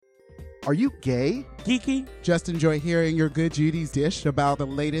Are you gay? Geeky? Just enjoy hearing your good Judy's dish about the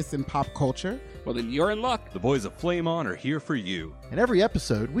latest in pop culture? Well, then you're in luck. The boys of Flame On are here for you. In every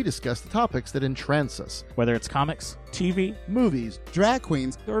episode, we discuss the topics that entrance us. Whether it's comics, TV, movies, drag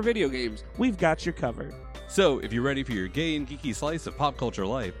queens, or video games, we've got you covered. So, if you're ready for your gay and geeky slice of pop culture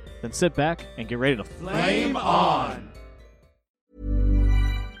life, then sit back and get ready to Flame on!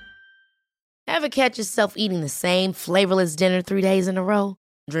 Ever catch yourself eating the same flavorless dinner 3 days in a row?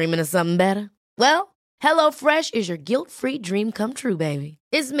 Dreaming of something better? Well, HelloFresh is your guilt-free dream come true, baby.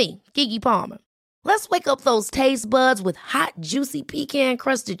 It's me, Keke Palmer. Let's wake up those taste buds with hot, juicy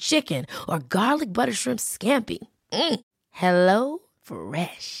pecan-crusted chicken or garlic butter shrimp scampi. Hello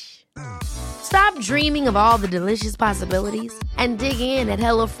Fresh. Stop dreaming of all the delicious possibilities and dig in at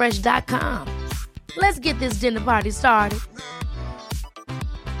HelloFresh.com. Let's get this dinner party started.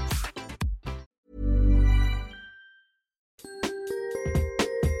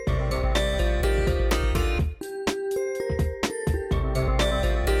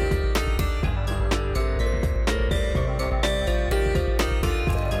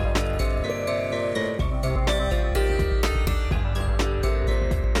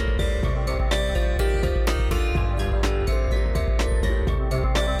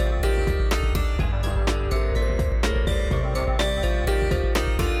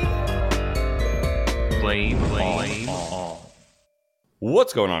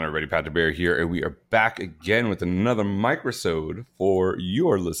 What's going on, everybody? Patrick Bear here, and we are back again with another microsode for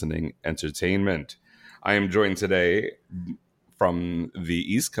your listening entertainment. I am joined today from the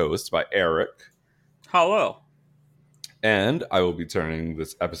East Coast by Eric. Hello. And I will be turning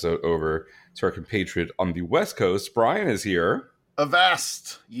this episode over to our compatriot on the West Coast. Brian is here.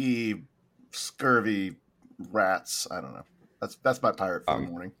 Avast, ye scurvy rats. I don't know. That's my pirate for the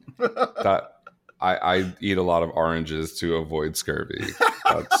morning. I eat a lot of oranges to avoid scurvy.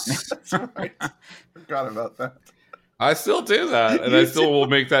 That's right. Forgot about that. I still do that, and I still will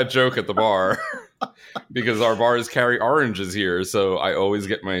make that joke at the bar because our bars carry oranges here. So I always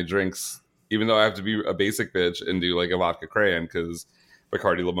get my drinks, even though I have to be a basic bitch and do like a vodka crayon because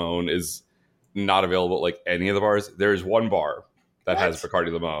Bacardi Limon is not available at like any of the bars. There's one bar that has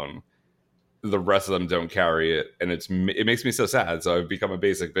Bacardi Limon. The rest of them don't carry it, and it makes me so sad. So I've become a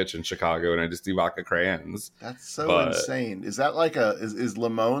basic bitch in Chicago, and I just do vodka crayons. That's so insane. Is that like is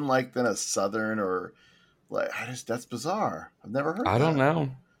Limon like then a Southern or like? That's bizarre. I've never heard. I don't know.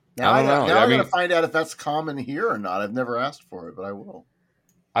 Now I'm gonna find out if that's common here or not. I've never asked for it, but I will.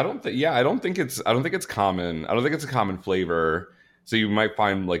 I don't think it's common. I don't think it's a common flavor. So you might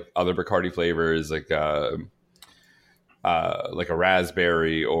find like other Bacardi flavors, like a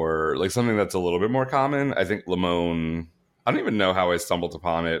raspberry or like something that's a little bit more common. I think Limon, I don't even know how I stumbled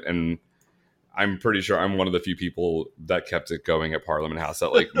upon it. And I'm pretty sure I'm one of the few people that kept it going at Parliament House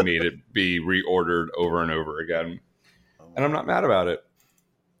that like made it be reordered over and over again. And I'm not mad about it.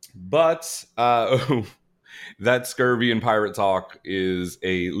 But that scurvy and pirate talk is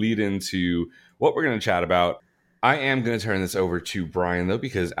a lead into what we're going to chat about. I am going to turn this over to Brian, though,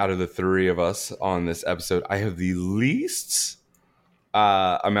 because out of the three of us on this episode, I have the least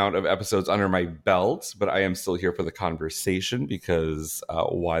amount of episodes under my belt, but I am still here for the conversation because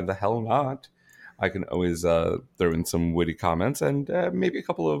why the hell not? I can always throw in some witty comments and maybe a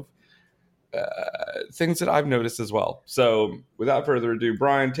couple of things that I've noticed as well. So without further ado,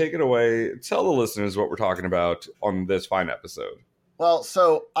 Brian, take it away. Tell the listeners what we're talking about on this fine episode. Well,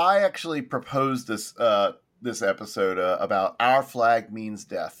 so I actually proposed this episode about Our Flag Means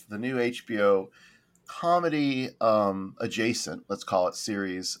Death, the new HBO comedy adjacent, let's call it,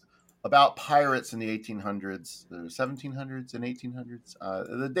 series about pirates in the 1800s, the 1700s and 1800s.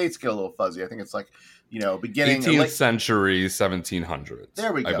 The dates get a little fuzzy. I think it's like, beginning 18th century, 1700s.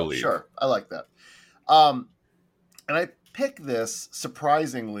 There we go. I believe. Sure. I like that. And I picked this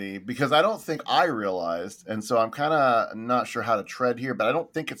surprisingly because I don't think I realized, and so I'm kind of not sure how to tread here, but I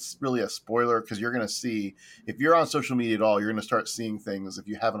don't think it's really a spoiler because you're going to see, if you're on social media at all, you're going to start seeing things, if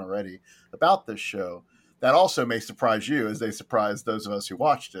you haven't already, about this show that also may surprise you as they surprise those of us who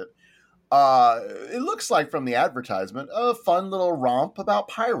watched it. It looks like from the advertisement a fun little romp about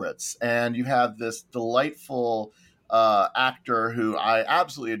pirates, and you have this delightful actor who I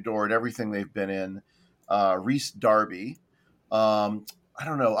absolutely adored everything they've been in, Rhys Darby. I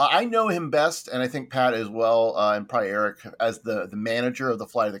don't know. I know him best, and I think Pat as well, and probably Eric, as the manager of the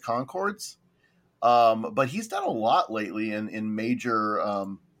Flight of the Conchords. But he's done a lot lately in major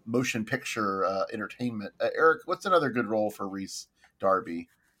motion picture entertainment. Eric, what's another good role for Rhys Darby?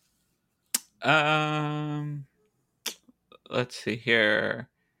 Let's see here.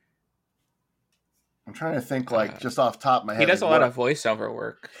 I'm trying to think, like, just off the top of my head. He does a like, lot what- of voiceover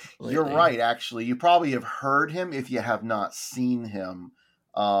work. You're lately. right, actually. You probably have heard him if you have not seen him.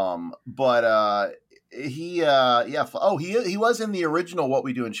 But he was in the original What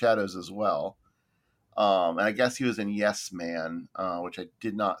We Do in Shadows as well. And I guess he was in Yes Man, which I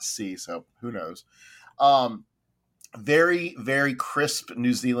did not see, so who knows. Very, very crisp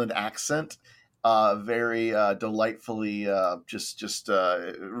New Zealand accent. Very delightfully, just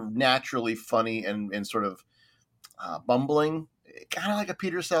naturally funny and sort of bumbling, kind of like a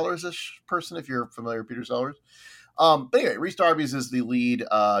Peter Sellers-ish person, if you're familiar with Peter Sellers. But anyway, Rhys Darby's is the lead.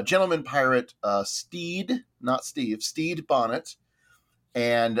 Gentleman pirate Steed, not Steve, Steed Bonnet.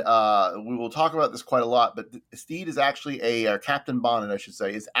 And we will talk about this quite a lot, but Steed is actually or Captain Bonnet, I should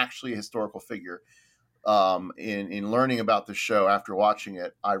say, is actually a historical figure. In learning about the show after watching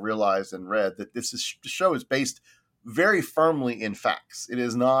it, I realized and read that the show is based very firmly in facts. It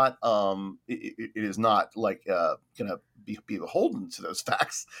is not it is not like gonna be beholden to those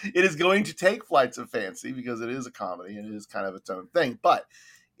facts. It is going to take flights of fancy because it is a comedy and it is kind of its own thing, but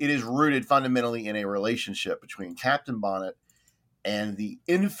it is rooted fundamentally in a relationship between Captain Bonnet and the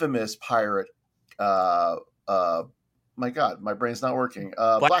infamous pirate my God, my brain's not working.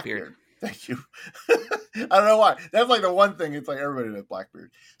 Blackbeard. Thank you. I don't know why. That's like the one thing. It's like everybody knows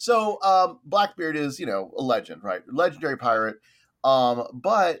Blackbeard. So Blackbeard is, a legend, right? Legendary pirate.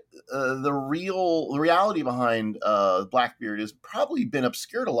 But the reality behind Blackbeard has probably been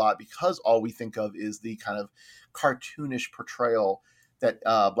obscured a lot because all we think of is the kind of cartoonish portrayal that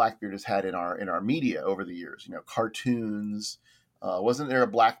Blackbeard has had in our media over the years. Cartoons. Wasn't there a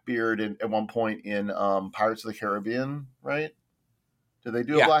Blackbeard at one point in Pirates of the Caribbean? Right? Did they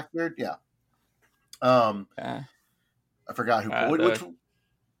do a Blackbeard? Yeah. I forgot which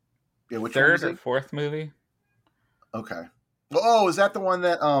third one or fourth movie. Okay. Oh, is that the one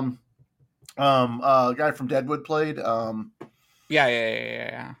that guy from Deadwood played? Yeah.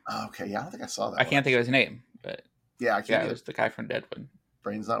 Okay, yeah, I don't think I saw that. I can't think of his name, but yeah, I can't. It was the guy from Deadwood.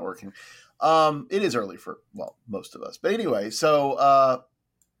 Brain's not working. It is early for most of us, but anyway. So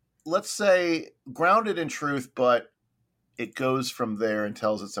let's say grounded in truth, but it goes from there and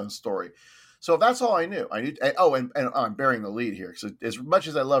tells its own story. So that's all I knew. And I'm bearing the lead here. So as much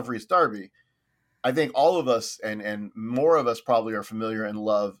as I love Rhys Darby, I think all of us and more of us probably are familiar and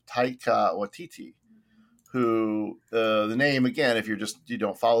love Taika Waititi, who the name, again, if you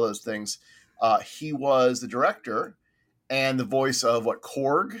don't follow those things, he was the director and the voice of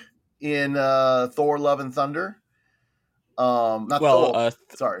Korg in Thor: Love and Thunder.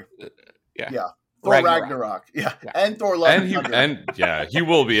 Sorry. Yeah. Thor Ragnarok. Yeah. And Thor Love and Thunder. He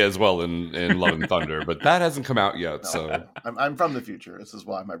will be as well in Love and Thunder, but that hasn't come out yet. So I'm from the future. This is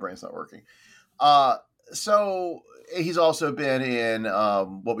why my brain's not working. So he's also been in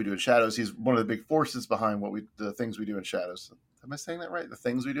What We Do in Shadows. He's one of the big forces behind the things we do in Shadows. Am I saying that right? The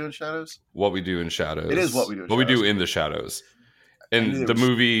things we do in Shadows? What We Do in Shadows. It is What We Do in Shadows. What We Do in the Shadows. In the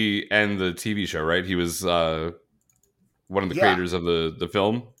movie and the TV show, right? He was one of the creators of the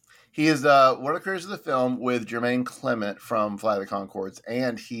film. He is one of the creators of the film with Jermaine Clement from Flight of the Conchords,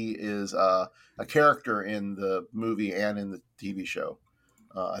 and he is a character in the movie and in the TV show.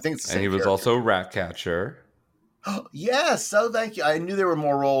 I think it's the same And he was character. also Ratcatcher. Yes, so thank you. I knew there were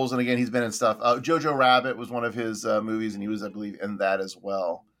more roles, and again, he's been in stuff. Jojo Rabbit was one of his movies, and he was, I believe, in that as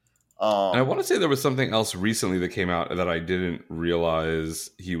well. And I want to say there was something else recently that came out that I didn't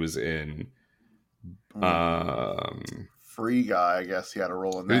realize he was in. Free Guy, I guess he had a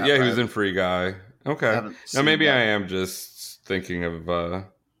role in that. Yeah, he was in Free Guy. Okay. Now maybe that. I am just thinking of that.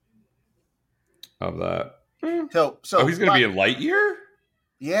 So he's going to be in Lightyear?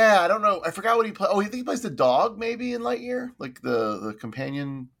 Yeah, I don't know. I forgot what he plays. Oh, you think he plays the dog maybe in Lightyear? Like the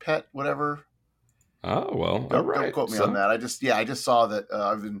companion pet, whatever. Oh, well, Don't quote me on that. I just saw that.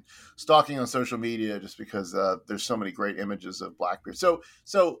 I've been stalking on social media just because there's so many great images of Blackbeard. So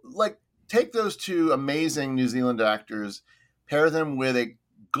like take those two amazing New Zealand actors, pair them with a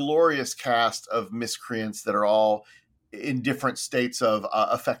glorious cast of miscreants that are all in different states of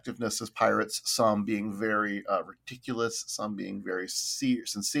effectiveness as pirates, some being very ridiculous, some being very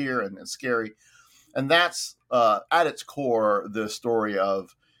sincere and scary. And that's at its core the story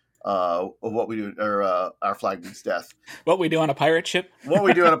of What We Do, or Our Flag Means Death. What We Do on a Pirate Ship? What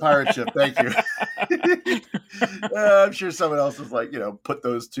We Do on a Pirate Ship. Thank you. I'm sure someone else is like, put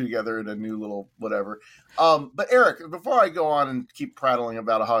those two together in a new little whatever. But Eric, before I go on and keep prattling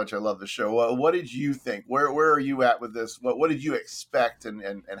about how much I love the show, what did you think? Where are you at with this? What did you expect,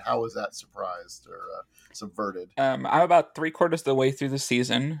 and how was that surprised or subverted? I'm about 3/4 of the way through the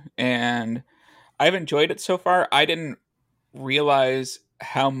season, and I've enjoyed it so far. I didn't realize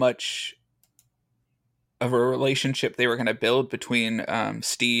how much of a relationship they were going to build between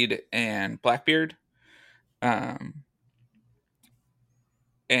Steed and Blackbeard, and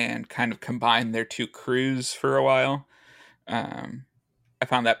kind of combine their two crews for a while. I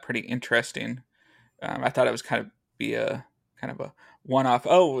found that pretty interesting. I thought it was kind of a one-off.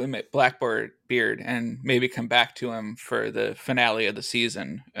 Oh, we met Blackbeard and maybe come back to him for the finale of the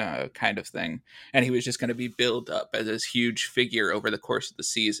season, kind of thing. And he was just going to be built up as this huge figure over the course of the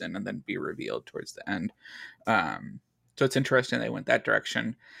season, and then be revealed towards the end. So it's interesting they went that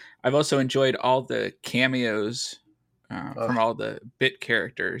direction. I've also enjoyed all the cameos from all the bit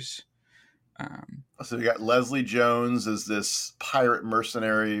characters. So you got Leslie Jones as this pirate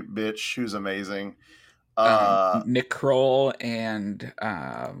mercenary bitch who's amazing. Nick Kroll and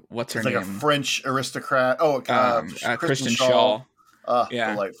what's her name? Like a French aristocrat. Kristen Shaw.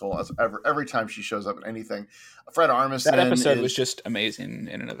 Yeah, delightful. Every time she shows up in anything. Fred Armisen. That episode was just amazing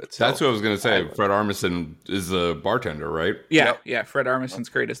in and of itself. That's what I was going to say. Fred Armisen is the bartender, right? Yeah, yeah. Fred Armisen's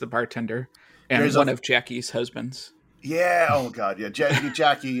great as the bartender and one of Jackie's husbands. Yeah. Oh God. Yeah.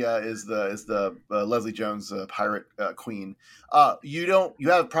 Jackie is the Leslie Jones pirate queen. You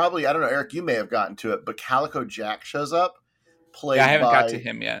have probably, I don't know, Eric, you may have gotten to it, but Calico Jack shows up. I haven't got to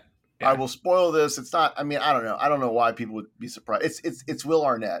him yet. Yeah. I will spoil this. It's not. I mean, I don't know. I don't know why people would be surprised. It's Will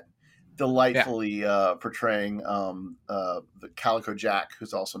Arnett, delightfully portraying the Calico Jack,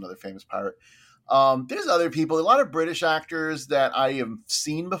 who's also another famous pirate. There's other people, a lot of British actors that I have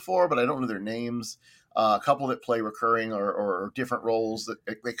seen before, but I don't know their names. A couple that play recurring or different roles that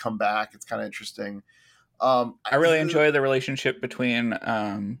they come back. It's kind of interesting. I really enjoy the relationship between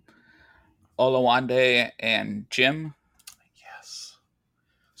Olawande and Jim. Yes.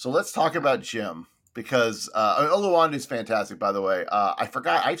 So let's talk about Jim, because Olawande is fantastic, by the way. I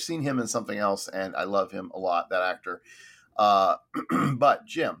forgot. I've seen him in something else, and I love him a lot, that actor. But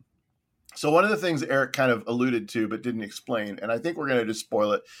Jim. So one of the things Eric kind of alluded to but didn't explain, and I think we're going to just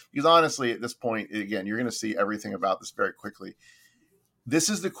spoil it, because honestly, at this point, again, you're going to see everything about this very quickly. This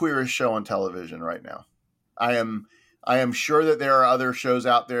is the queerest show on television right now. I am sure that there are other shows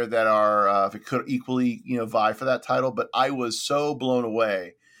out there that are, if it could equally, vie for that title, but I was so blown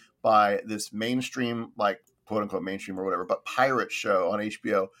away by this mainstream, like quote unquote mainstream or whatever, but pirate show on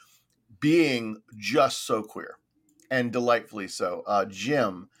HBO being just so queer and delightfully so.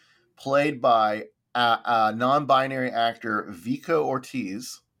 Jim, played by a non-binary actor, Vico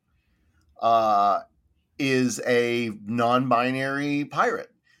Ortiz, is a non-binary pirate.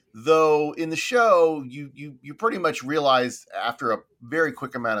 Though in the show, you pretty much realize after a very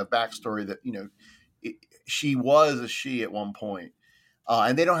quick amount of backstory that she was a she at one point,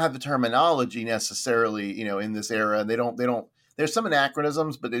 and they don't have the terminology necessarily in this era. They don't. There's some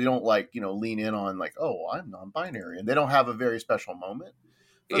anachronisms, but they don't lean in on oh, I'm non-binary, and they don't have a very special moment.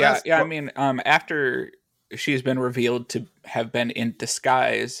 Yeah. I mean, after she's been revealed to have been in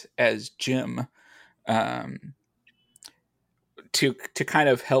disguise as Jim, to kind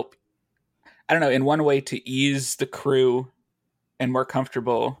of help, I don't know, in one way to ease the crew and more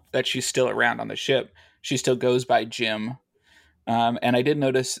comfortable that she's still around on the ship, she still goes by Jim. And I did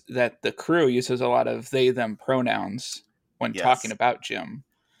notice that the crew uses a lot of they, them pronouns when talking about Jim.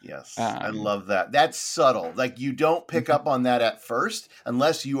 Yes, I love that. That's subtle. You don't pick up on that at first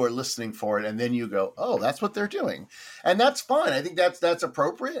unless you are listening for it, and then you go, "Oh, that's what they're doing," and that's fine. I think that's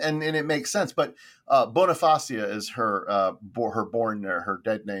appropriate, and it makes sense. But Bonifacia is her her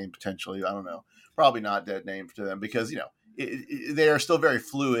dead name potentially. I don't know, probably not dead name to them because they are still very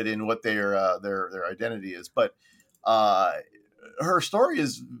fluid in what their identity is. But her story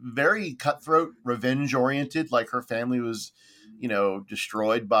is very cutthroat, revenge oriented. Like her family was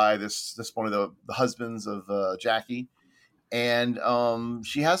destroyed by this one of the husbands of Jackie, and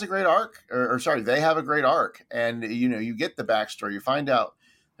she has a great arc, or sorry, they have a great arc, and you get the backstory. You find out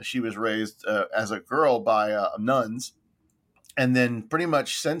that she was raised as a girl by nuns, and then pretty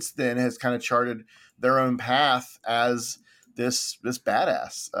much since then has kind of charted their own path as this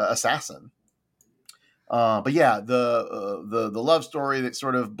badass assassin. But yeah, the love story that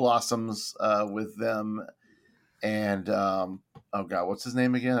sort of blossoms with them. And oh god, what's his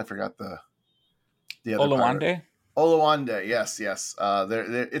name again? I forgot the other Olawande. Pirate. Olawande, yes.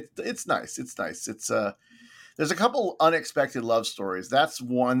 It's nice. It's nice. It's there's a couple unexpected love stories. That's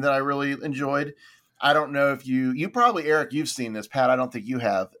one that I really enjoyed. I don't know if you probably, Eric, you've seen this. Pat, I don't think you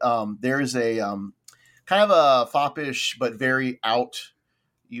have. There's a kind of a foppish but very out.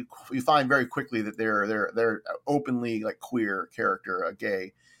 You find very quickly that they're openly queer character,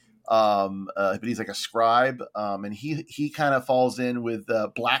 gay. But he's like a scribe, and he kind of falls in with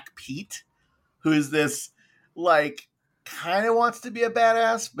Black Pete, who is this kind of wants to be a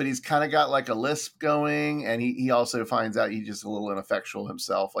badass, but he's kind of got like a lisp going, and he also finds out he's just a little ineffectual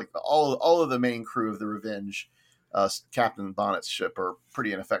himself. Like all of the main crew of the Revenge, Captain Bonnet's ship, are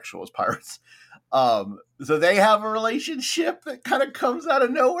pretty ineffectual as pirates. So they have a relationship that kind of comes out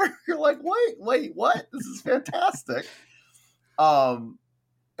of nowhere. You're like, wait, what? This is fantastic. And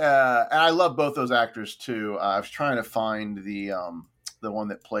I love both those actors too. I was trying to find the one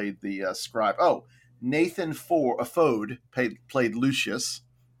that played the scribe. Oh, Nathan Fode played Lucius,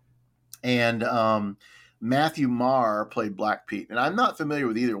 and Matthew Marr played Black Pete. And I'm not familiar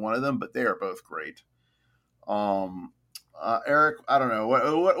with either one of them, but they are both great. Eric, I don't know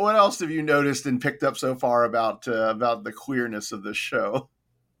what else have you noticed and picked up so far about the queerness of this show.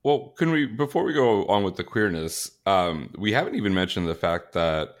 Well, before we go on with the queerness, we haven't even mentioned the fact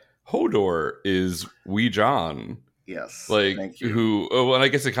that Hodor is Wee John. Yes, like thank you. Who? Oh, well, and I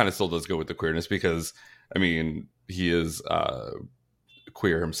guess it kind of still does go with the queerness because I mean he is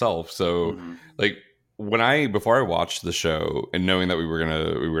queer himself. So like before I watched the show and knowing that we were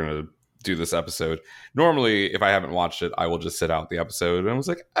gonna do this episode, normally if I haven't watched it, I will just sit out the episode. And I was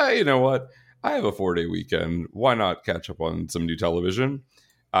like, hey, you know what? I have a 4-day weekend. Why not catch up on some new television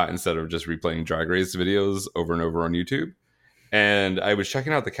instead of just replaying Drag Race videos over and over on YouTube? And I was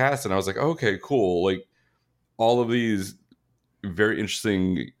checking out the cast and I was like, okay, cool. Like all of these very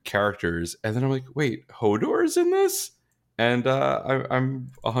interesting characters. And then I'm like, wait, Hodor's in this? And I'm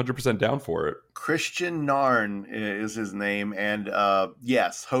 100% down for it. Christian Narn is his name. And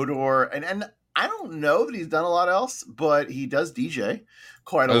yes, Hodor. And I don't know that he's done a lot else, but he does DJ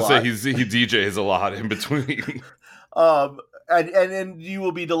quite a lot. I was say he DJs a lot in between. And you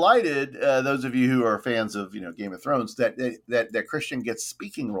will be delighted, those of you who are fans of Game of Thrones, that Christian gets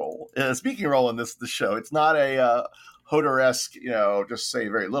speaking role in this show. It's not a Hodor-esque, just say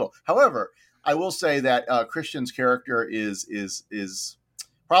very little. However, I will say that Christian's character is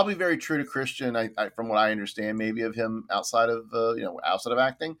probably very true to Christian. I from what I understand, maybe of him outside of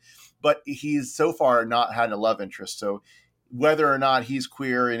acting, but he's so far not had a love interest. So whether or not he's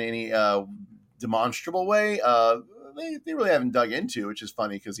queer in any demonstrable way, they really haven't dug into, which is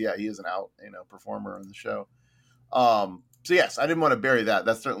funny because he is an out performer on the show. So yes, I didn't want to bury that.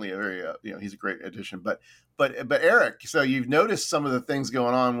 That's certainly a very he's a great addition. But Eric, so you've noticed some of the things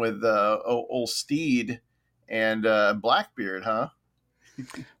going on with old Steed and Blackbeard, huh?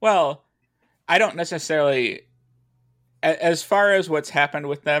 Well, I don't necessarily. As far as what's happened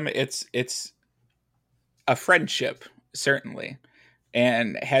with them, it's a friendship certainly,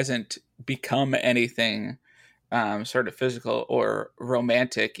 and hasn't become anything sort of physical or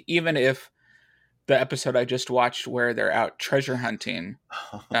romantic. Even if the episode I just watched where they're out treasure hunting,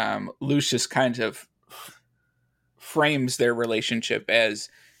 Lucius kind of frames their relationship as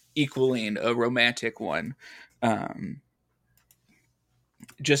equaling a romantic one,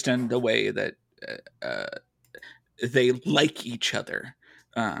 just in the way that they like each other,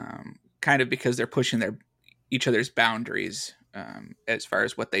 kind of because they're pushing each other's boundaries as far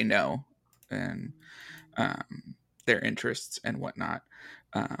as what they know and their interests and whatnot.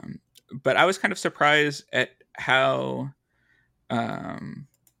 But I was kind of surprised at how kind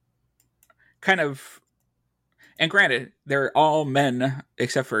of, and granted, they're all men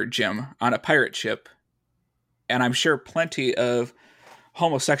except for Jim on a pirate ship. And I'm sure plenty of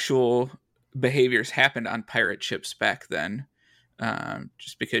homosexual behaviors happened on pirate ships back then,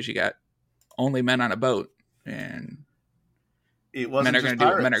 just because you got only men on a boat, and men are going to do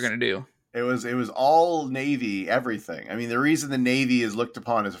what men are going to do. It was all Navy, everything. I mean, the reason the Navy is looked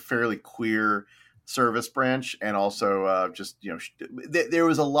upon as a fairly queer service branch, and also there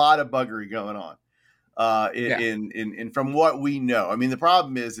was a lot of buggery going on in from what we know. I mean, the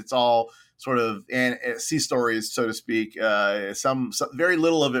problem is it's all sort of sea stories, so to speak. Some very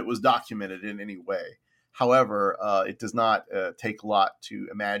little of it was documented in any way. However, it does not take a lot to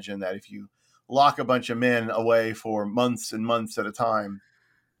imagine that if you lock a bunch of men away for months and months at a time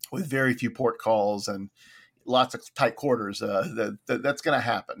with very few port calls and lots of tight quarters, that's going to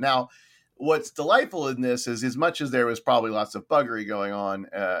happen. Now, what's delightful in this is, as much as there was probably lots of buggery going on,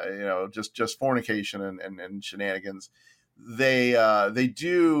 just fornication and shenanigans, they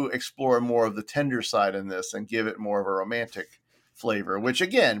do explore more of the tender side in this and give it more of a romantic flavor, which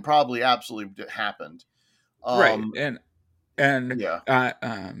again probably absolutely happened. Right, and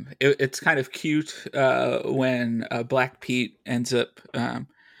it's kind of cute when Black Pete ends up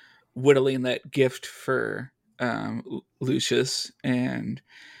whittling that gift for Lucius, and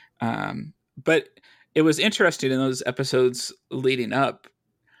but it was interesting in those episodes leading up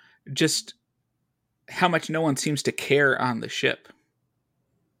just how much no one seems to care on the ship.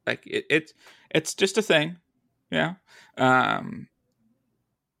 Like it's just a thing, yeah.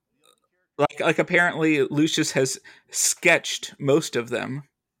 Like apparently Lucius has sketched most of them.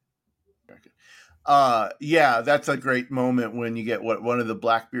 Yeah, that's a great moment when you get one of the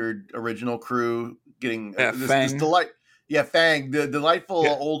Blackbeard original crew getting this delight. Yeah, Fang, the delightful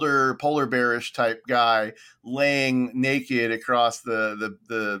older polar bearish type guy, laying naked across the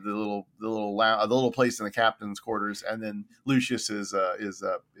little place in the captain's quarters, and then Lucius is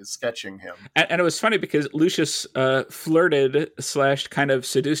sketching him. And it was funny because Lucius flirted / kind of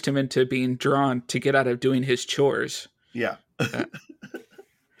seduced him into being drawn to get out of doing his chores. Yeah.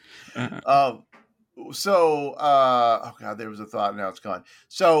 Oh god, there was a thought. Now it's gone.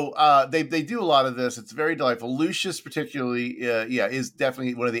 So they do a lot of this. It's very delightful. Lucius, particularly, is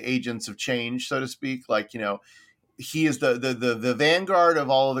definitely one of the agents of change, so to speak. Like, he is the vanguard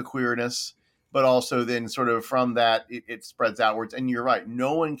of all of the queerness, but also then sort of from that it spreads outwards. And you're right,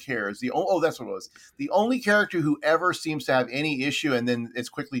 no one cares. That's what it was. The only character who ever seems to have any issue and then it's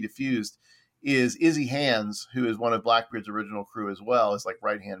quickly diffused is Izzy Hands, who is one of Blackbeard's original crew as well, as like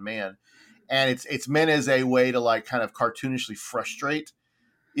right hand man. And it's meant as a way to like kind of cartoonishly frustrate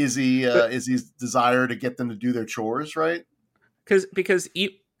Izzy's desire to get them to do their chores, right? Because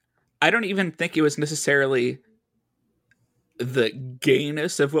I don't even think it was necessarily the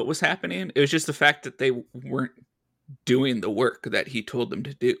gayness of what was happening. It was just the fact that they weren't doing the work that he told them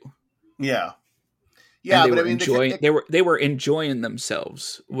to do. Yeah, but I mean, they were enjoying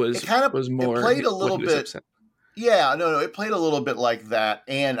themselves. It played a little bit. Yeah, no, it played a little bit like that,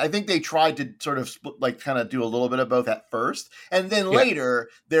 and I think they tried to sort of kind of do a little bit of both at first, and then later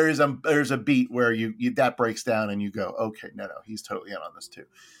there's a beat where you that breaks down, and you go, okay, no, he's totally in on this too.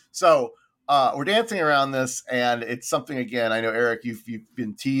 So we're dancing around this, and it's something again. I know, Eric, you've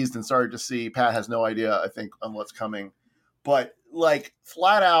been teased and started to see. Pat has no idea, I think, on what's coming, but like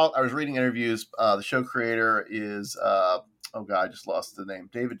flat out, I was reading interviews. The show creator is I just lost the name,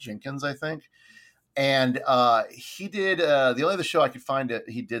 David Jenkins, I think. And he did the only other show I could find that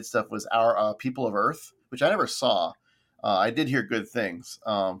he did stuff was Our People of Earth, which I never saw. I did hear good things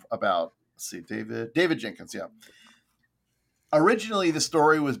about. Let's see, David Jenkins. Yeah. Originally, the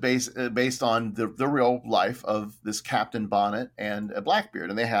story was based on the real life of this Captain Bonnet and Blackbeard,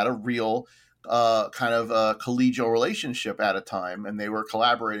 and they had a real kind of collegial relationship at a time, and they were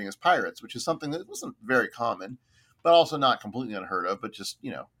collaborating as pirates, which is something that wasn't very common, but also not completely unheard of, but just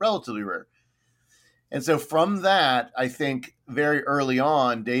relatively rare. And so from that, I think very early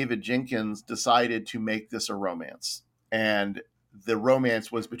on, David Jenkins decided to make this a romance. And the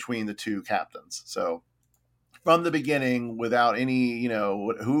romance was between the two captains. So from the beginning, without any,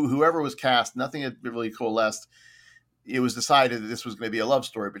 whoever was cast, nothing had really coalesced. It was decided that this was going to be a love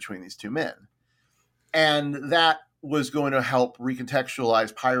story between these two men. And that was going to help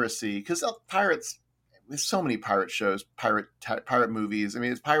recontextualize piracy, because pirates... There's so many pirate shows, pirate movies. I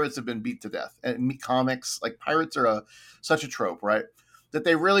mean, pirates have been beat to death. And comics, like pirates are such a trope, right? That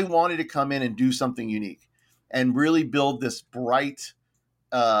they really wanted to come in and do something unique and really build this bright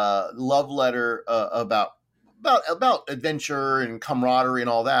love letter about adventure and camaraderie and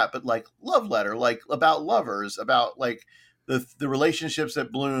all that. But like love letter, like about lovers, about like the relationships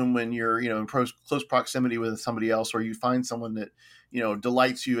that bloom when you're, in close proximity with somebody else, or you find someone that,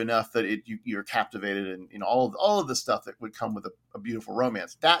 delights you enough that you're captivated, and all of the stuff that would come with a beautiful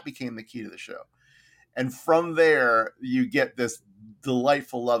romance. That became the key to the show. And from there, you get this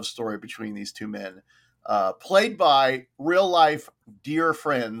delightful love story between these two men, played by real life dear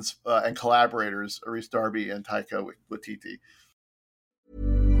friends and collaborators, Rhys Darby and Taika Waititi.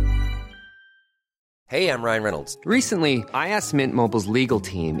 Hey, I'm Ryan Reynolds. Recently, I asked Mint Mobile's legal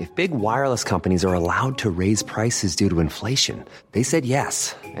team if big wireless companies are allowed to raise prices due to inflation. They said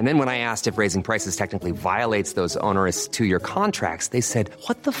yes. And then when I asked if raising prices technically violates those onerous 2-year contracts, they said,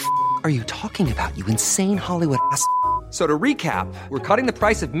 "What the f*** are you talking about, you insane Hollywood ass?" So to recap, we're cutting the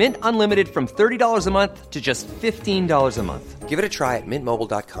price of Mint Unlimited from $30 a month to just $15 a month. Give it a try at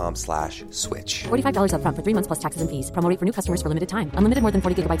mintmobile.com/switch. $45 up front for 3 months plus taxes and fees. Promo rate for new customers for limited time. Unlimited more than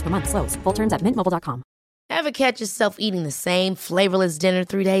 40 gigabytes per month. Slows full terms at mintmobile.com. Ever catch yourself eating the same flavorless dinner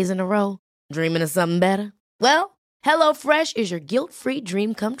 3 days in a row? Dreaming of something better? Well, HelloFresh is your guilt-free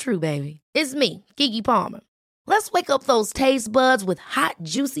dream come true, baby. It's me, Keke Palmer. Let's wake up those taste buds with hot,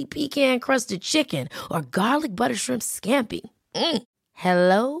 juicy pecan-crusted chicken or garlic butter shrimp scampi.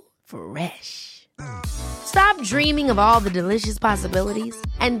 Hello Fresh. Stop dreaming of all the delicious possibilities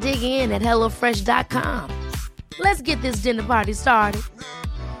and dig in at HelloFresh.com. Let's get this dinner party started.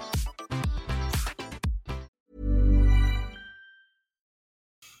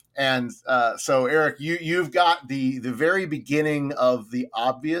 And so, Eric, you've got the very beginning of the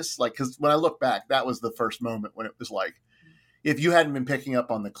obvious, like, because when I look back, that was the first moment when it was like, if you hadn't been picking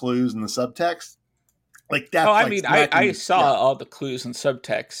up on the clues and the subtext, like that's. Oh, I mean, I saw all the clues and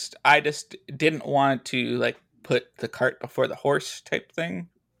subtext. I just didn't want to like put the cart before the horse type thing.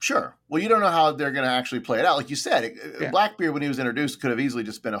 Sure. Well, you don't know how they're going to actually play it out. Like you said, Blackbeard, when he was introduced, could have easily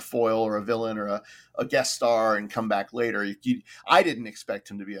just been a foil or a villain or a guest star and come back later. I didn't expect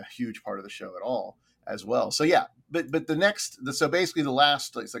him to be a huge part of the show at all as well. So, yeah. But so basically the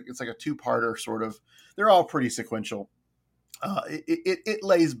last, it's like a two-parter sort of. They're all pretty sequential. It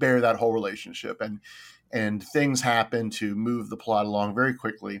lays bare that whole relationship and things happen to move the plot along very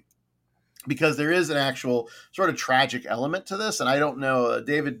quickly. Because there is an actual sort of tragic element to this. And I don't know,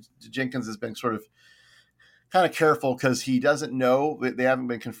 David Jenkins has been sort of kind of careful because he doesn't know. They haven't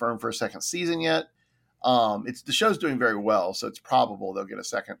been confirmed for a second season yet. The show's doing very well, so it's probable they'll get a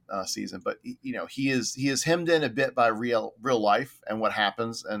second season. But, he is hemmed in a bit by real life and what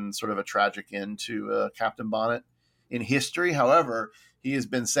happens and sort of a tragic end to Captain Bonnet in history. However, he has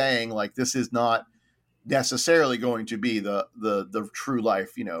been saying, like, this is not necessarily going to be the true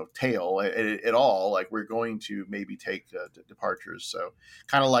life tale at all. Like, we're going to maybe take departures, so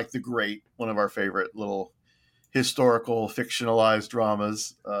kind of like The Great, one of our favorite little historical fictionalized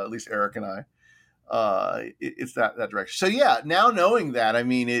dramas, at least Eric and I, it's that direction. So yeah, now knowing that, I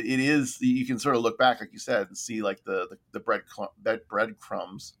mean, it is, you can sort of look back, like you said, and see like the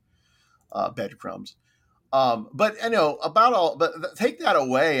breadcrumbs. But I know but take that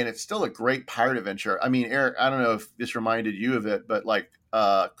away and it's still a great pirate adventure. I mean, Eric, I don't know if this reminded you of it, but like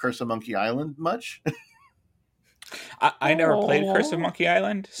Curse of Monkey Island much? I never played Curse of Monkey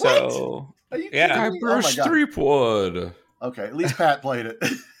Island, so I brushed Threepwood. Okay, at least Pat played it.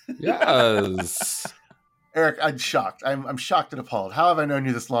 Yes. Eric, I'm shocked. I'm shocked and appalled. How have I known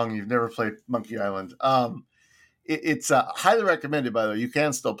you this long and you've never played Monkey Island? It's highly recommended, by the way. You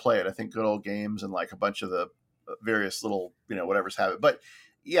can still play it. I think Good Old Games and like a bunch of the various little, whatever's have it. But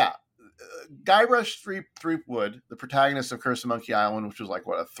yeah, Guybrush Threepwood, the protagonist of Curse of Monkey Island, which was like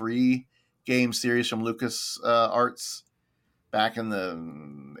a 3-game series from Lucas Arts back in the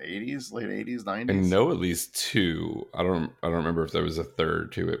 80s, late 80s, 90s. I know at least 2. I don't remember if there was a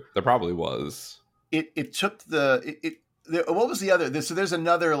third to it. There probably was. It took what was the other? So there's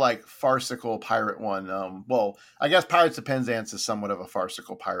another like farcical pirate one. Well, I guess Pirates of Penzance is somewhat of a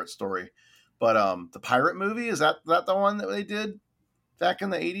farcical pirate story, but the pirate movie, is that the one that they did back in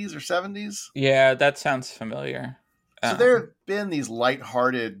the 80s or 70s? Yeah, that sounds familiar. So there have been these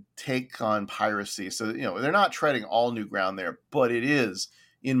lighthearted take on piracy. So they're not treading all new ground there, but it is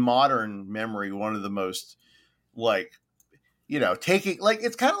in modern memory one of the most like. Taking like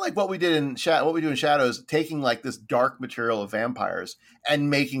it's kind of like what we do in Shadows, taking like this dark material of vampires and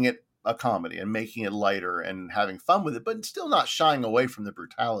making it a comedy and making it lighter and having fun with it, but still not shying away from the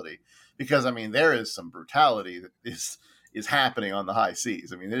brutality. Because I mean, there is some brutality that is happening on the high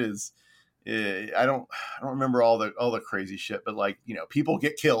seas. I mean, it is. I don't remember all the crazy shit, but like people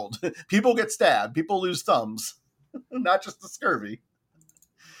get killed, people get stabbed, people lose thumbs, not just the scurvy.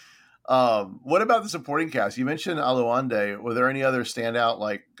 What about the supporting cast? You mentioned Aluande. Were there any other standout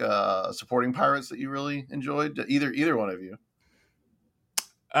like supporting pirates that you really enjoyed? Either one of you?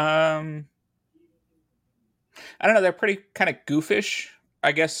 I don't know. They're pretty kind of goofish,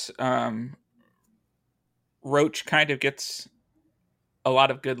 I guess. Roach kind of gets a lot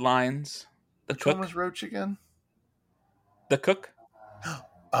of good lines. Which one was Roach again? The cook.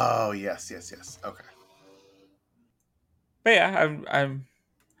 Oh yes. Okay. But yeah,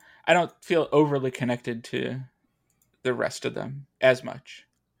 I don't feel overly connected to the rest of them as much.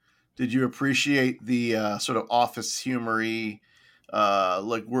 Did you appreciate the sort of office humory?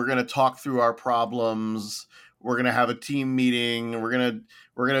 Like, we're going to talk through our problems. We're going to have a team meeting. We're going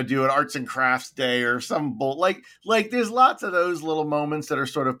to do an arts and crafts day or some like there's lots of those little moments that are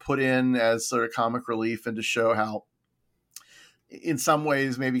sort of put in as sort of comic relief and to show how in some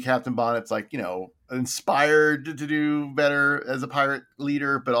ways maybe Captain Bonnet's like, inspired to do better as a pirate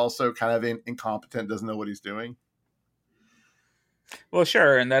leader, but also kind of incompetent, doesn't know what he's doing. Well,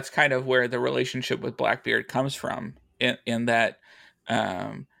 sure. And that's kind of where the relationship with Blackbeard comes from in that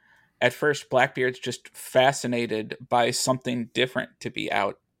at first Blackbeard's just fascinated by something different to be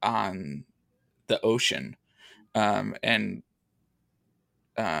out on the ocean and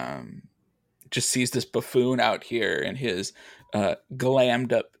just sees this buffoon out here in his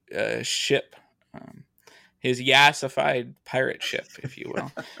glammed up ship. His yassified pirate ship, if you will,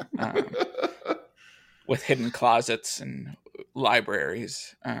 with hidden closets and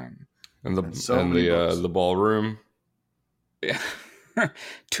libraries, and the ballroom. Yeah,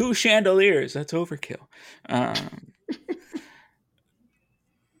 2 chandeliers. That's overkill. And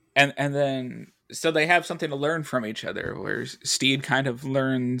then so they have something to learn from each other, where Steed kind of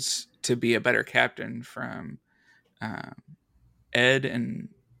learns to be a better captain from Ed, and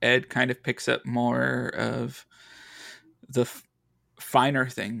Ed kind of picks up more of the finer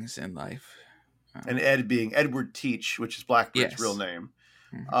things in life. And Ed being Edward Teach, which is Blackbeard's Yes. real name.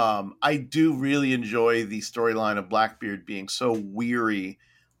 Mhm. I do really enjoy the storyline of Blackbeard being so weary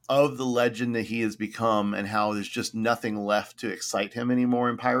of the legend that he has become and how there's just nothing left to excite him anymore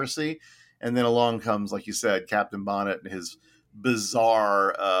in piracy. And then along comes, like you said, Captain Bonnet and his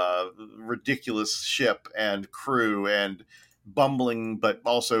bizarre, ridiculous ship and crew and bumbling, but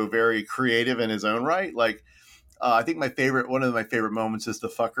also very creative in his own right. Like, I think one of my favorite moments is the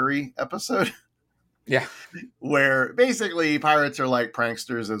fuckery episode. Yeah. Where basically pirates are like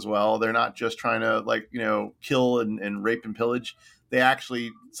pranksters as well. They're not just trying to kill and rape and pillage. They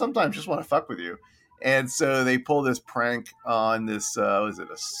actually sometimes just want to fuck with you. And so they pull this prank on this, was it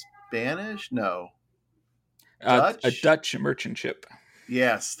a Spanish? No. A Dutch merchant ship.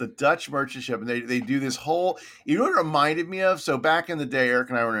 Yes, the Dutch merchant ship. And they do this whole, you know what it reminded me of? So back in the day, Eric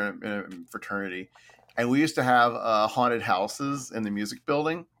and I were in a fraternity, and we used to have haunted houses in the music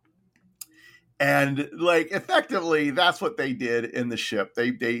building. And effectively, that's what they did in the ship.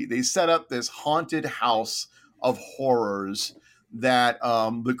 They set up this haunted house of horrors that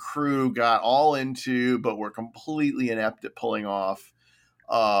the crew got all into, but were completely inept at pulling off,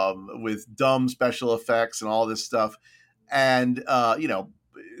 with dumb special effects and all this stuff. And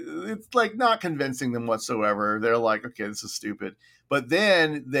it's not convincing them whatsoever. They're like, okay, this is stupid. But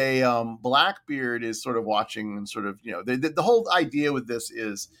then they Blackbeard is sort of watching and sort of the whole idea with this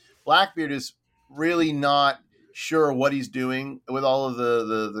is Blackbeard is really not sure what he's doing with all of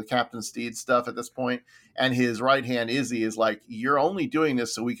the Captain Steed stuff at this point. And his right hand Izzy is like, you're only doing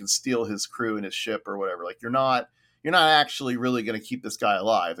this so we can steal his crew and his ship or whatever. Like, you're not actually really going to keep this guy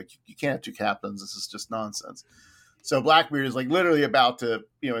alive. Like, you can't have two captains. This is just nonsense. So Blackbeard is literally about to,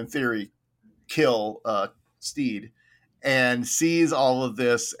 in theory, kill Steed, and sees all of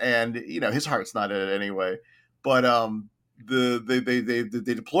this, and his heart's not in it anyway. But they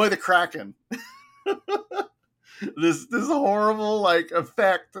deploy the Kraken. this horrible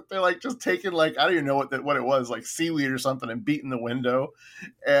effect that they're just taking I don't even know what it was, seaweed or something, and beating the window,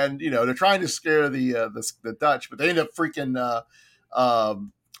 and they're trying to scare the Dutch, but they end up freaking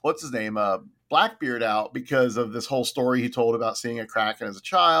what's his name, Blackbeard out because of this whole story he told about seeing a Kraken as a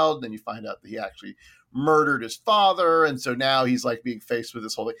child. Then you find out that he actually murdered his father, and so now he's being faced with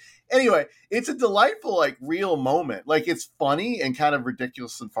this whole thing. Anyway, it's a delightful real moment. It's funny and kind of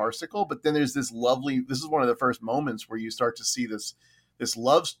ridiculous and farcical, but then there's this lovely, this is one of the first moments where you start to see this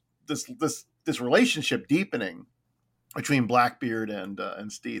relationship deepening between Blackbeard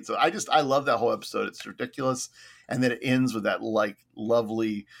and Steed. So I love that whole episode. It's ridiculous, and then it ends with that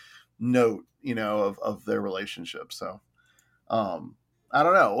lovely note of their relationship. So I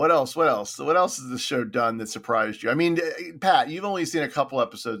don't know. What else has this show done that surprised you? I mean, Pat, you've only seen a couple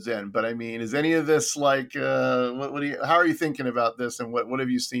episodes in, but I mean, is any of this how are you thinking about this, and what have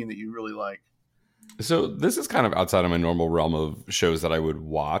you seen that you really like? So this is kind of outside of my normal realm of shows that I would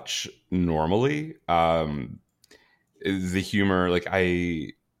watch normally. The humor,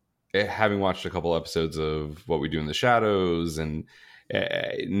 having watched a couple episodes of What We Do in the Shadows, and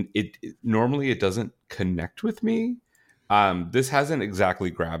it normally it doesn't connect with me. This hasn't exactly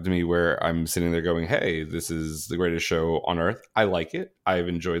grabbed me where I'm sitting there going, hey, this is the greatest show on earth. I like it. I've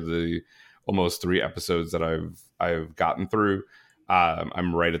enjoyed the almost 3 episodes that I've gotten through.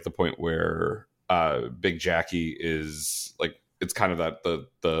 I'm right at the point where Big Jackie is it's kind of that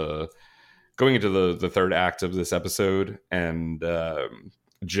the going into the third act of this episode, and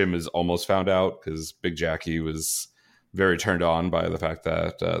Jim is almost found out because Big Jackie was very turned on by the fact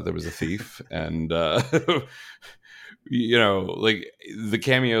that there was a thief, and the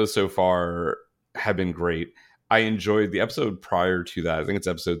cameos so far have been great. I enjoyed the episode prior to that. I think it's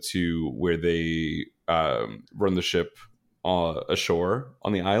episode 2 where they run the ship ashore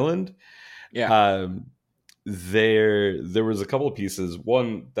on the island. Yeah. There was a couple of pieces.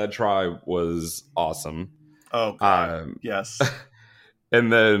 One, that tribe was awesome. Oh, God. Yes.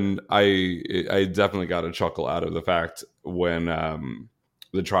 And then I definitely got a chuckle out of the fact when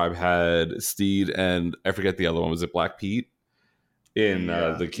the tribe had Steed and I forget the other one. Was it Black Pete in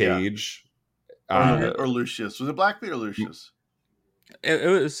the cage? Yeah. Or Lucius. Was it Black Pete or Lucius? It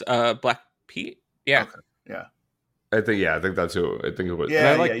was Black Pete. Yeah. Okay. Yeah. I think that's who I think it was.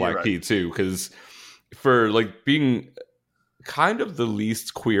 Yeah, and I like Black right. Pete too, because for being kind of the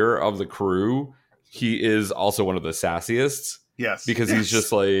least queer of the crew, he is also one of the sassiest. Yes. Because he's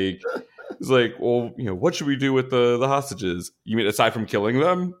just It's like, well, what should we do with the hostages? You mean aside from killing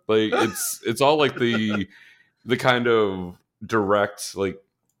them? Like it's all like the kind of direct like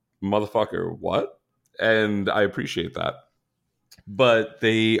motherfucker what? And I appreciate that. But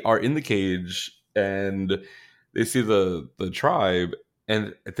they are in the cage and they see the tribe,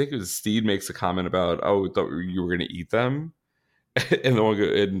 and I think it was Steed makes a comment about, oh, I thought you were going to eat them. And the one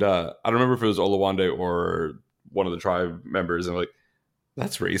and I don't remember if it was Olawande or one of the tribe members, and I'm like,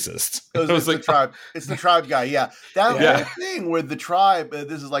 that's racist. It's like, the tribe. It's the tribe guy. Yeah, that whole thing with the tribe.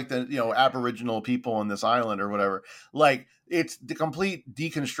 This is like the Aboriginal people on this island or whatever. Like it's the complete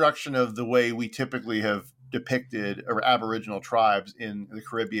deconstruction of the way we typically have depicted Aboriginal tribes in the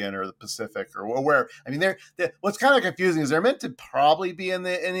Caribbean or the Pacific or where. I mean, they're what's kind of confusing is they're meant to probably be in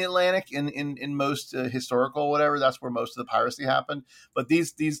the Atlantic in most historical whatever. That's where most of the piracy happened. But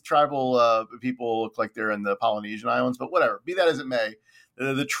these tribal people look like they're in the Polynesian islands. But whatever, be that as it may.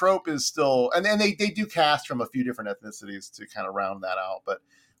 The trope is still, and then they do cast from a few different ethnicities to kind of round that out, but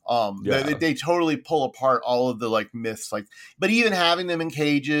they totally pull apart all of the like myths, like, but even having them in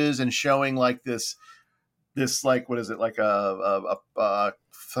cages and showing like this like, what is it, like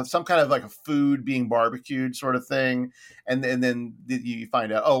some kind of like a food being barbecued sort of thing, and then you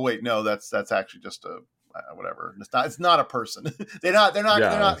find out, oh wait, no, that's actually just a whatever. It's not a person. they're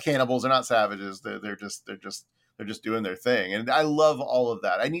not cannibals. They're not savages. They're just doing their thing. And I love all of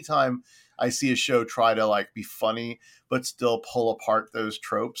that. Anytime I see a show try to like be funny, but still pull apart those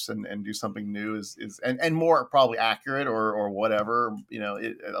tropes and do something new is more probably accurate or whatever,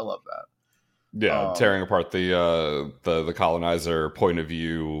 I love that. Yeah. Tearing apart the colonizer point of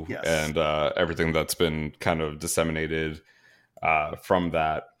view. Yes. And everything that's been kind of disseminated from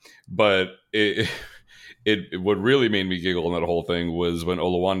that. But what really made me giggle in that whole thing was when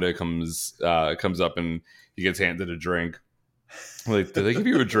Olawande comes up and he gets handed a drink. I'm like, did they give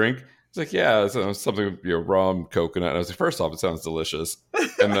you a drink? He's like, yeah, it's something, rum, coconut. And I was like, first off, it sounds delicious.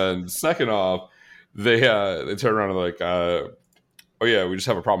 And then second off, they turn around and like, oh yeah, we just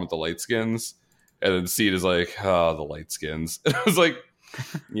have a problem with the light skins. And then Seed is like, oh, the light skins. And I was like,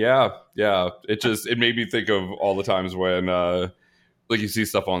 yeah. It made me think of all the times when like you see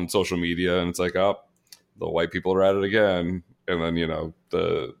stuff on social media and it's like, oh, the white people are at it again. And then,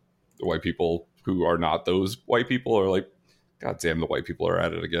 the white people who are not those white people are like, God damn, the white people are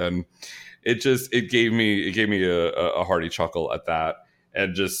at it again. It gave me a hearty chuckle at that.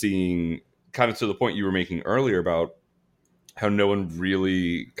 And just seeing kind of to the point you were making earlier about how no one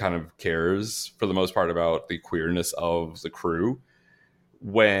really kind of cares for the most part about the queerness of the crew.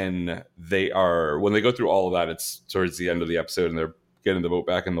 When they go through all of that, it's towards the end of the episode and they're getting the boat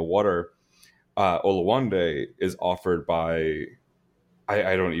back in the water. Olawande is offered by,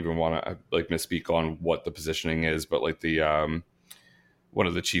 I don't even want to like misspeak on what the positioning is, but like the one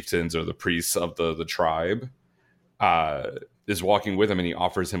of the chieftains or the priests of the tribe is walking with him, and he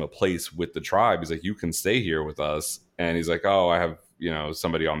offers him a place with the tribe. He's like, you can stay here with us. And he's like, oh, I have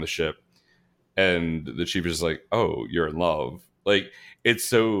somebody on the ship. And the chief is just like, oh, you're in love. Like, it's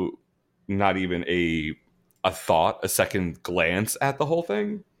so not even a thought, a second glance at the whole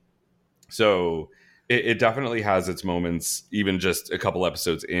thing. So it definitely has its moments, even just a couple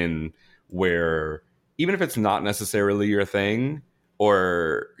episodes in, where even if it's not necessarily your thing,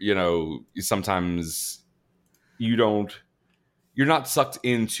 or, sometimes you're not sucked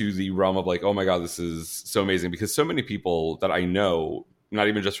into the realm of like, oh my God, this is so amazing. Because so many people that I know, not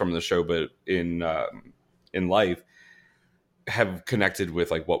even just from the show, but in life, have connected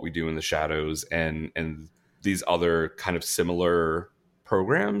with like what we do in the shadows and these other kind of similar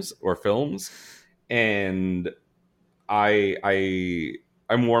programs or films. And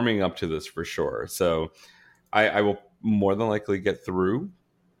I'm warming up to this for sure. So I will more than likely get through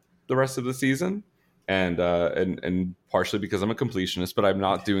the rest of the season, and partially because I'm a completionist, but I'm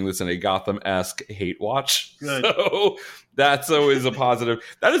not doing this in a Gotham-esque hate watch. Good. So that's always a positive.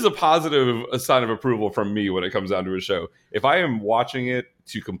 That is a sign of approval from me when it comes down to a show. If I am watching it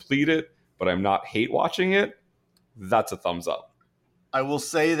to complete it, but I'm not hate watching it, that's a thumbs up. I will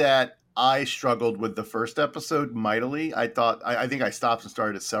say that I struggled with the first episode mightily. I think I stopped and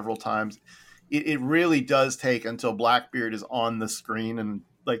started it several times. It really does take until Blackbeard is on the screen and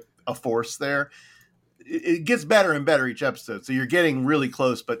like a force there. It gets better and better each episode. So you're getting really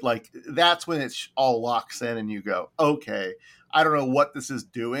close, but like that's when it all locks in and you go, okay, I don't know what this is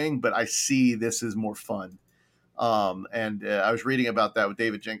doing, but I see this is more fun. And I was reading about that with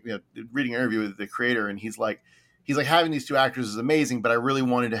David Jenkins, reading an interview with the creator, and he's like having these two actors is amazing, but I really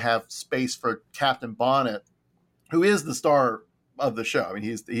wanted to have space for Captain Bonnet, who is the star of the show. I mean,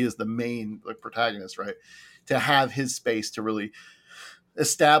 he is the main protagonist, right? To have his space to really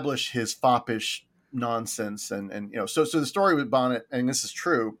establish his foppish nonsense. And so the story with Bonnet, and this is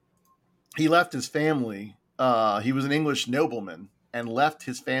true, he left his family. He was an English nobleman and left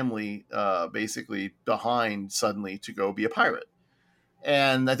his family basically behind suddenly to go be a pirate.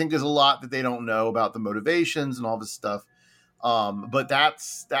 And I think there's a lot that they don't know about the motivations and all this stuff. But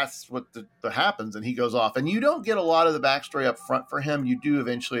that's what happens, and he goes off. And you don't get a lot of the backstory up front for him. You do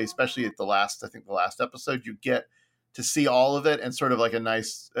eventually, especially at the last episode, you get to see all of it, and sort of like a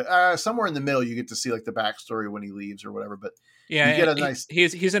nice somewhere in the middle, you get to see like the backstory when he leaves or whatever. But yeah, you get a nice.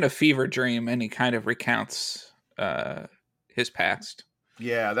 He's in a fever dream, and he kind of recounts his past.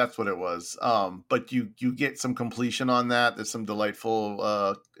 Yeah, that's what it was. But you get some completion on that. There's some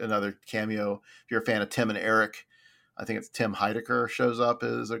delightful another cameo. If you're a fan of Tim and Eric, I think it's Tim Heidecker shows up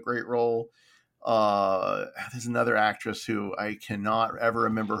as a great role. There's another actress who I cannot ever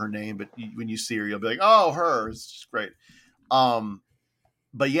remember her name, but when you see her, you'll be like, "Oh, her!" It's just great.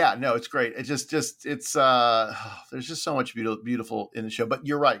 But yeah, no, it's great. It's just it's there's just so much beautiful in the show. But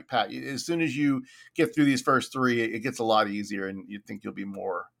you're right, Pat. As soon as you get through these first three, it gets a lot easier, and you think you'll be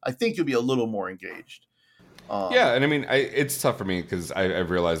more. I think you'll be a little more engaged. Yeah, and I mean, it's tough for me because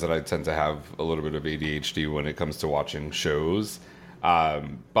I've realized that I tend to have a little bit of ADHD when it comes to watching shows.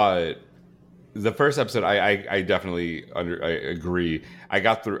 But the first episode, I definitely I agree.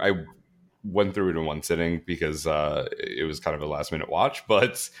 I went through it in one sitting because it was kind of a last minute watch,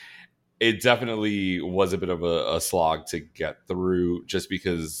 but it definitely was a bit of a slog to get through just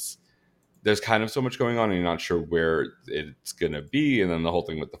because there's kind of so much going on and you're not sure where it's going to be. And then the whole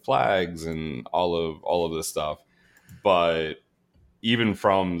thing with the flags and all of this stuff. But even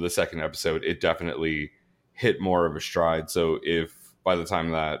from the second episode, it definitely hit more of a stride. So if by the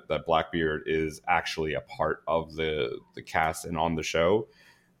time that Blackbeard is actually a part of the cast and on the show,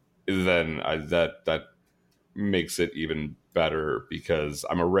 then that makes it even better because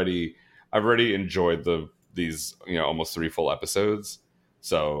I've already enjoyed these almost 3 full episodes,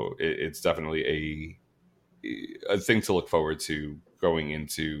 so it's definitely a thing to look forward to going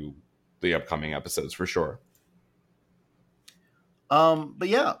into the upcoming episodes for sure. But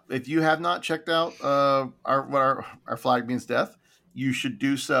yeah, if you have not checked out our Flag Means Death, you should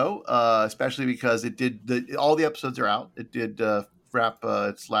do so, especially because all the episodes are out. It did wrap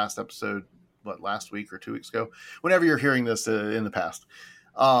its last episode last week or 2 weeks ago, whenever you're hearing this in the past,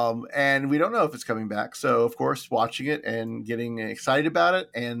 and we don't know if it's coming back, so of course watching it and getting excited about it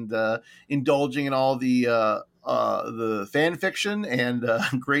and indulging in all the fan fiction and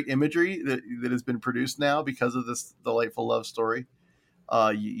great imagery that has been produced now because of this delightful love story,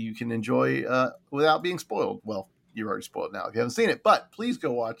 you can enjoy without being spoiled. Well, you're already spoiled now if you haven't seen it, but please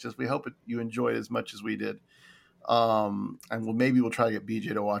go watch this. We hope you enjoyed it as much as we did. And maybe we'll try to get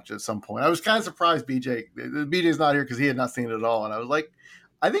BJ to watch it at some point. I was kind of surprised BJ's not here because he had not seen it at all, and I was like,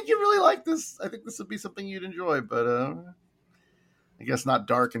 I think you really like this. I think this would be something you'd enjoy, but I guess not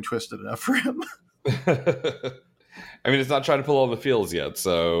dark and twisted enough for him. I mean, it's not trying to pull all the feels yet,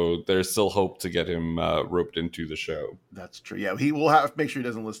 so there's still hope to get him roped into the show. That's true. Yeah, he will have to make sure he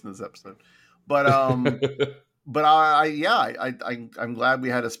doesn't listen to this episode. But but I'm glad we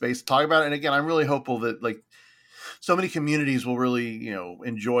had a space to talk about it. And again, I'm really hopeful that so many communities will really,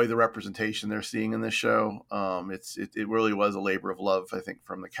 enjoy the representation they're seeing in this show. It really was a labor of love, I think,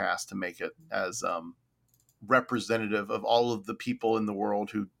 from the cast to make it as representative of all of the people in the world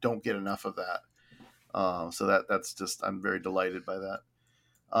who don't get enough of that. So that's just, I'm very delighted by that.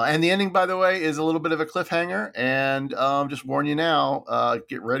 And the ending, by the way, is a little bit of a cliffhanger. And just warn you now,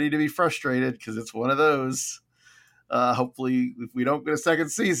 get ready to be frustrated because it's one of those. Hopefully, if we don't get a second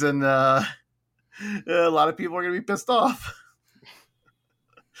season, a lot of people are going to be pissed off.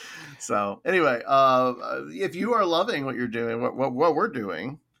 So anyway, if you are loving what you're doing, what we're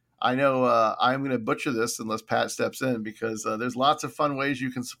doing, I know I'm going to butcher this unless Pat steps in because there's lots of fun ways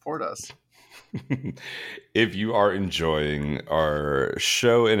you can support us. If you are enjoying our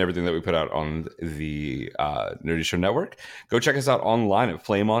show and everything that we put out on the Nerdy Show Network, go check us out online at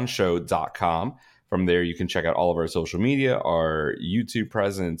flameonshow.com. From there, you can check out all of our social media, our YouTube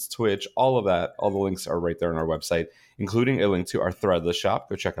presence, Twitch, all of that. All the links are right there on our website, including a link to our Threadless shop.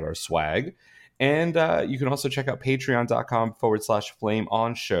 Go check out our swag. And you can also check out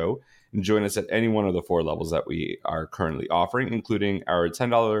patreon.com/flameonshow and join us at any one of the 4 levels that we are currently offering, including our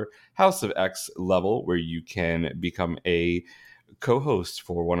 $10 House of X level, where you can become a co-host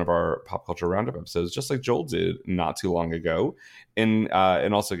for one of our Pop Culture Roundup episodes, just like Joel did not too long ago, and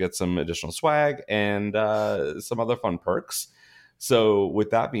also get some additional swag and some other fun perks. So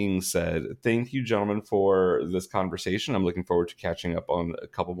with that being said, thank you, gentlemen, for this conversation. I'm looking forward to catching up on a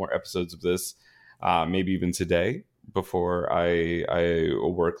couple more episodes of this, maybe even today. before I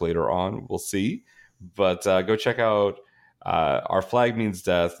work later on. We'll see. But go check out Our Flag Means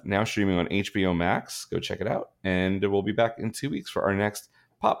Death, now streaming on HBO Max. Go check it out. And we'll be back in 2 weeks for our next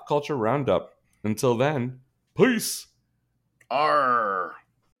Pop Culture Roundup. Until then, peace! Arr.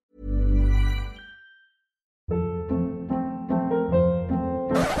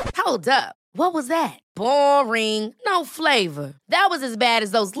 Hold up. What was that? Boring. No flavor. That was as bad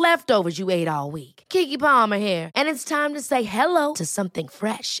as those leftovers you ate all week. Keke Palmer here, and it's time to say hello to something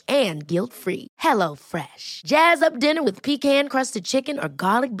fresh and guilt-free. Hello Fresh. Jazz up dinner with pecan-crusted chicken or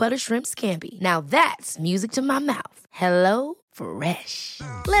garlic butter shrimp scampi. Now that's music to my mouth. Hello Fresh.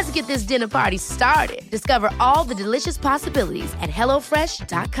 Let's get this dinner party started. Discover all the delicious possibilities at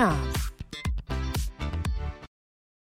HelloFresh.com.